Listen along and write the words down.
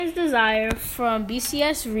is Desire from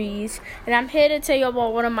BCS Reads, and I'm here to tell you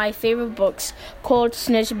about one of my favorite books called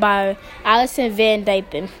Snitch by Allison van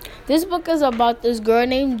Diepen. This book is about this girl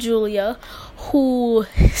named Julia who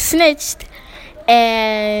snitched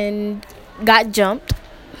and got jumped.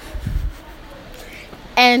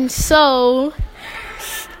 And so,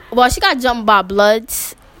 she got jumped by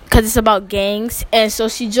Bloods because it's about gangs, and so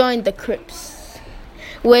she joined the Crips,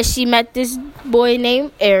 where she met this boy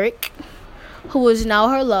named Eric, who is now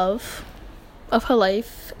her love of her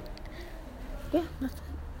life. Yeah,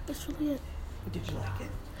 that's really it. Did you like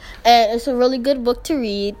it? And it's a really good book to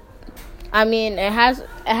read. I mean, it has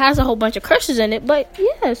a whole bunch of curses in it, but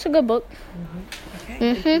yeah, it's a good book.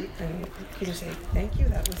 Mm-hmm. Okay. Can you say thank you?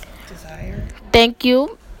 That was Desire. Thank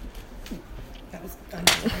you. That was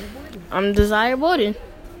Desire Borden. I'm Desire Borden.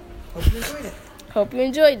 Hope you enjoyed it. Hope you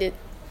enjoyed it.